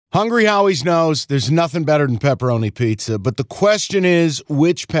Hungry Howie's knows there's nothing better than pepperoni pizza, but the question is,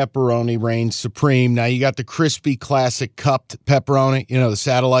 which pepperoni reigns supreme? Now, you got the crispy classic cupped pepperoni, the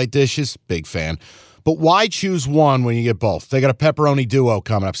satellite dishes, big fan. But why choose one when you get both? They got a pepperoni duo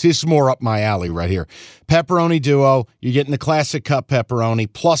coming up. See, this is more up my alley right here. Pepperoni duo, you're getting the classic cup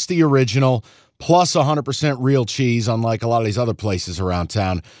pepperoni, plus the original, plus 100% real cheese, unlike a lot of these other places around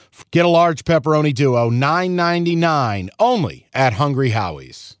town. Get a large pepperoni duo, $9.99, only at Hungry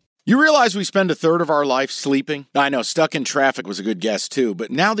Howie's. You realize we spend a third of our life sleeping? I know, stuck in traffic was a good guess too, but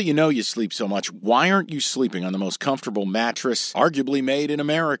now that you know you sleep so much, why aren't you sleeping on the most comfortable mattress arguably made in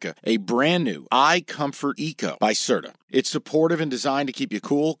America? A brand new iComfort Eco by Serta. It's supportive and designed to keep you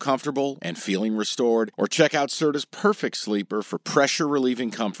cool, comfortable, and feeling restored. Or check out Serta's Perfect Sleeper for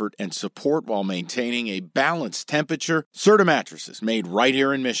pressure-relieving comfort and support while maintaining a balanced temperature. Serta mattresses made right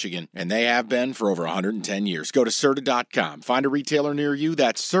here in Michigan, and they have been for over 110 years. Go to Serta.com. Find a retailer near you.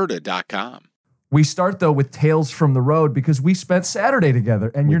 That's Serta.com. We start, though, with Tales from the Road because we spent Saturday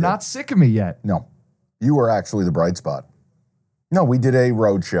together, and you're not sick of me yet. No. You were actually the bright spot. No, we did a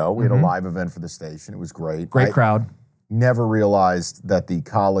road show. We had a live event for the station. It was great. Great crowd. Never realized that the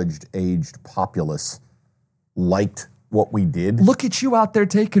college-aged populace liked what we did. Look at you out there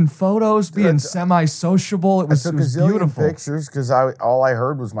taking photos, being semi-sociable. It was beautiful. Pictures because all I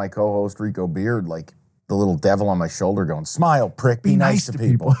heard was my co-host Rico Beard, like the little devil on my shoulder going, "Smile, prick, be nice to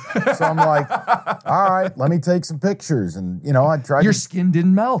people." So I'm like, all right, let me take some pictures. And, I tried. Your skin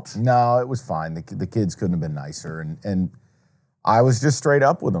didn't melt. No, it was fine. The kids couldn't have been nicer. And I was just straight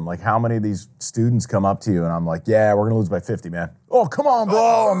up with them. Like, how many of these students come up to you? And I'm like, yeah, we're going to lose by 50, man. Oh, come on,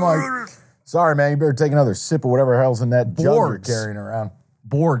 bro. I'm like, sorry, man. You better take another sip of whatever the hell's in that jug you're carrying around.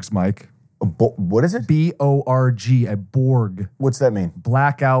 Borgs, Mike. What is it? B-O-R-G, a Borg. What's that mean?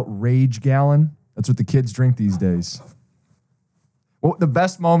 Blackout Rage Gallon. That's what the kids drink these days. Well, the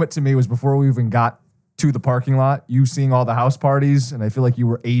best moment to me was before we even got to the parking lot, you seeing all the house parties, and I feel like you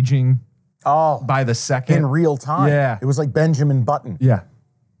were aging by the second. In real time. Yeah. It was like Benjamin Button. Yeah.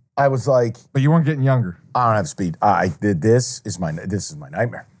 I was like... But you weren't getting younger. I don't have speed. This is my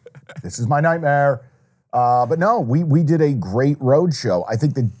nightmare. This is my nightmare. But no, we did a great road show. I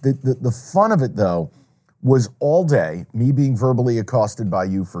think the fun of it, though, was all day me being verbally accosted by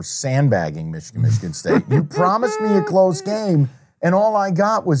you for sandbagging Michigan State. You promised me a close game, and all I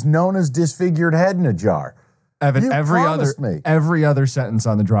got was Nona's disfigured head in a jar. Evan, every other sentence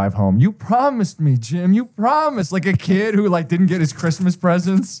on the drive home. You promised me, Jim. You promised. Like a kid who didn't get his Christmas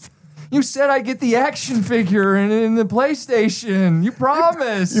presents. You said I'd get the action figure in the PlayStation. You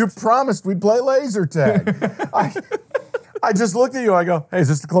promised. You promised we'd play laser tag. I just looked at you. I go, hey, is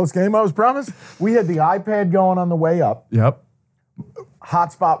this the close game I was promised? We had the iPad going on the way up. Yep.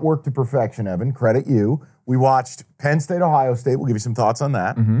 Hotspot worked to perfection, Evan. Credit you. We watched Penn State, Ohio State. We'll give you some thoughts on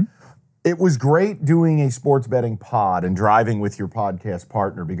that. Mm-hmm. It was great doing a sports betting pod and driving with your podcast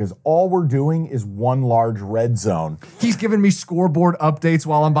partner because all we're doing is one large red zone. He's giving me scoreboard updates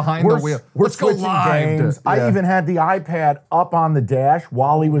while I'm behind the wheel. Let's go live. Games. Yeah. I even had the iPad up on the dash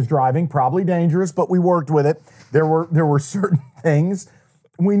while he was driving. Probably dangerous, but we worked with it. There were certain things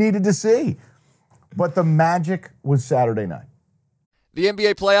we needed to see. But the magic was Saturday night. The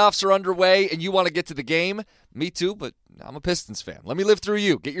NBA playoffs are underway, and you want to get to the game? Me too, but I'm a Pistons fan. Let me live through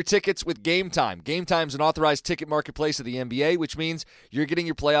you. Get your tickets with Game Time. Game Time's an authorized ticket marketplace of the NBA, which means you're getting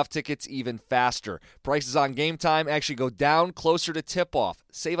your playoff tickets even faster. Prices on Game Time actually go down closer to tip-off.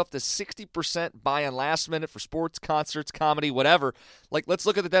 Save up to 60% buying last minute for sports, concerts, comedy, whatever. Like, let's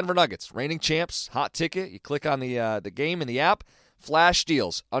look at the Denver Nuggets. Reigning champs, hot ticket. You click on the game in the app. Flash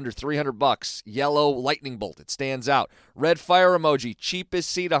deals under $300. Yellow lightning bolt, it stands out. Red fire emoji, cheapest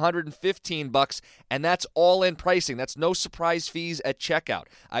seat $115, and that's all in pricing. That's no surprise fees at checkout.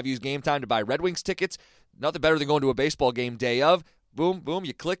 I've used Game Time to buy Red Wings tickets. Nothing better than going to a baseball game day of. Boom, boom,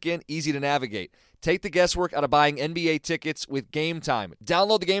 you click in, easy to navigate. Take the guesswork out of buying NBA tickets with Game Time.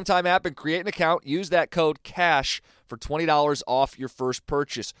 Download the Game Time app and create an account. Use that code CASH for $20 off your first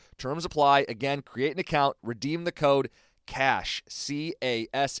purchase. Terms apply. Again, create an account, redeem the code CASH,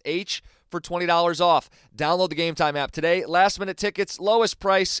 C-A-S-H, for $20 off. Download the Game Time app today. Last minute tickets, lowest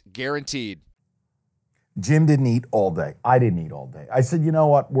price, guaranteed. Jim didn't eat all day. I didn't eat all day. I said, you know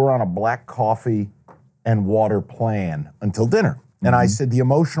what? We're on a black coffee and water plan until dinner. Mm-hmm. And I said the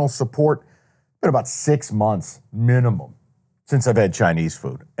emotional support, been about 6 months minimum since I've had Chinese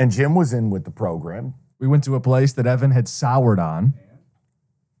food. And Jim was in with the program. We went to a place that Evan had soured on.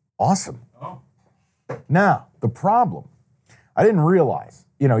 Awesome. Oh. Now, the problem, I didn't realize,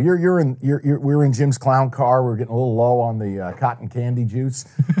 we're in Jim's clown car. We're getting a little low on the cotton candy juice.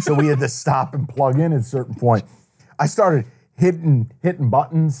 So we had to stop and plug in at a certain point. I started hitting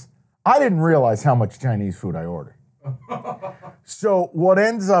buttons. I didn't realize how much Chinese food I ordered. So what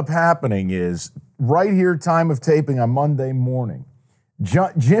ends up happening is, right here, time of taping on Monday morning,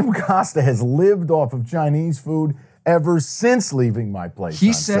 Jim Costa has lived off of Chinese food ever since leaving my place.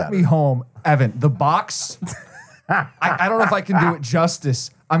 He sent me home, Evan, the box. I don't know if I can do it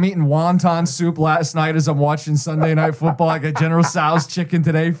justice. I'm eating wonton soup last night as I'm watching Sunday Night Football. I got General Tso's chicken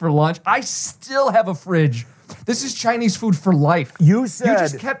today for lunch. I still have a fridge. This is Chinese food for life. You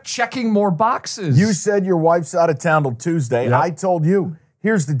just kept checking more boxes. You said your wife's out of town till Tuesday. Yep. I told you,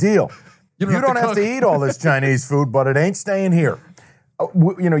 here's the deal. You don't have to eat all this Chinese food, but it ain't staying here.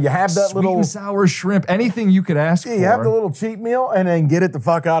 You know, you have that Sweet and sour shrimp, anything you could ask for. You have the little cheat meal and then get it the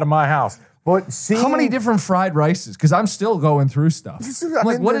fuck out of my house. But how many different fried rices? Because I'm still going through stuff. I'm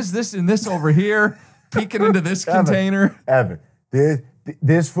like, what is this and this over here? Peeking into this container. Evan,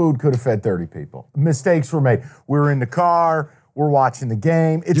 this food could have fed 30 people. Mistakes were made. We were in the car. We're watching the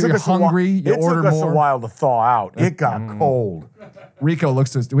game. You're hungry. It took us a while to thaw out. It got cold. Rico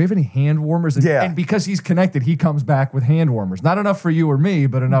looks to us. Do we have any hand warmers? And because he's connected, he comes back with hand warmers. Not enough for you or me,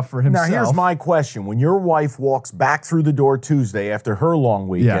 but enough for himself. Now, here's my question. When your wife walks back through the door Tuesday after her long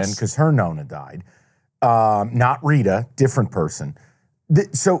weekend, because her Nona died, not Rita, different person.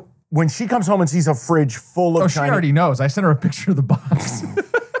 So when she comes home and sees a fridge full of Chinese... she already knows. I sent her a picture of the box.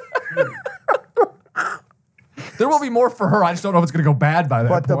 There will be more for her. I just don't know if it's going to go bad by that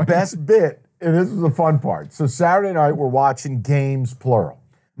point. But the best bit, and this is the fun part. So Saturday night, we're watching games, plural.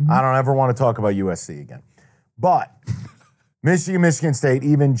 Mm-hmm. I don't ever want to talk about USC again. But Michigan State,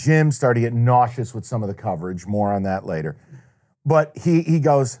 even Jim started getting nauseous with some of the coverage. More on that later. But he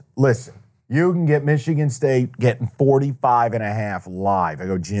goes, listen, you can get Michigan State getting 45.5 live. I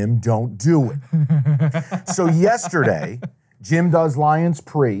go, Jim, don't do it. So yesterday, Jim does Lions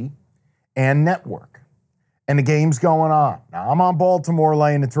pre and network. And the game's going on. Now, I'm on Baltimore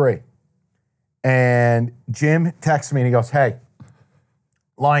laying the 3. And Jim texts me and he goes, hey,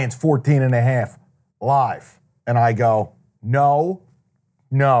 Lions 14.5 live. And I go, no.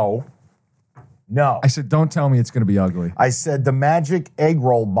 I said, don't tell me it's going to be ugly. I said, the magic egg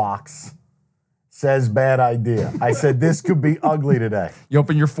roll box says bad idea. I said, this could be ugly today. You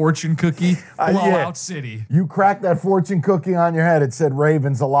open your fortune cookie, blowout city. You crack that fortune cookie on your head. It said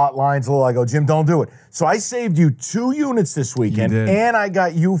Ravens a lot, Lions a little. I go, Jim, don't do it. So I saved you 2 units this weekend, and I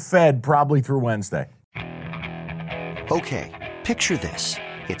got you fed probably through Wednesday. Okay, picture this.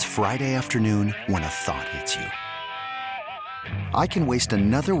 It's Friday afternoon when a thought hits you. I can waste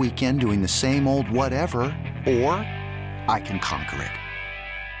another weekend doing the same old whatever, or I can conquer it.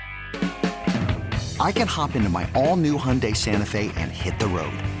 I can hop into my all-new Hyundai Santa Fe and hit the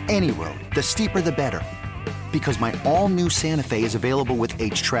road. Any road. The steeper, the better. Because my all-new Santa Fe is available with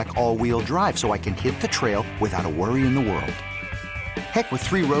H-Track all-wheel drive, so I can hit the trail without a worry in the world. Heck, with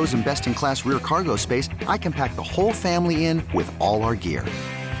 3 rows and best-in-class rear cargo space, I can pack the whole family in with all our gear.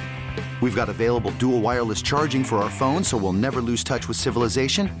 We've got available dual wireless charging for our phones, so we'll never lose touch with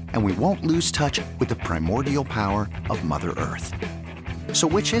civilization, and we won't lose touch with the primordial power of Mother Earth. So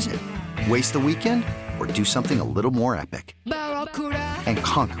which is it? Waste the weekend or do something a little more epic? And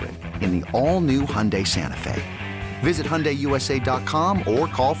conquer it in the all-new Hyundai Santa Fe. Visit HyundaiUSA.com or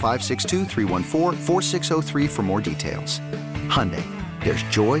call 562-314-4603 for more details. Hyundai, there's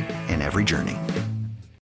joy in every journey.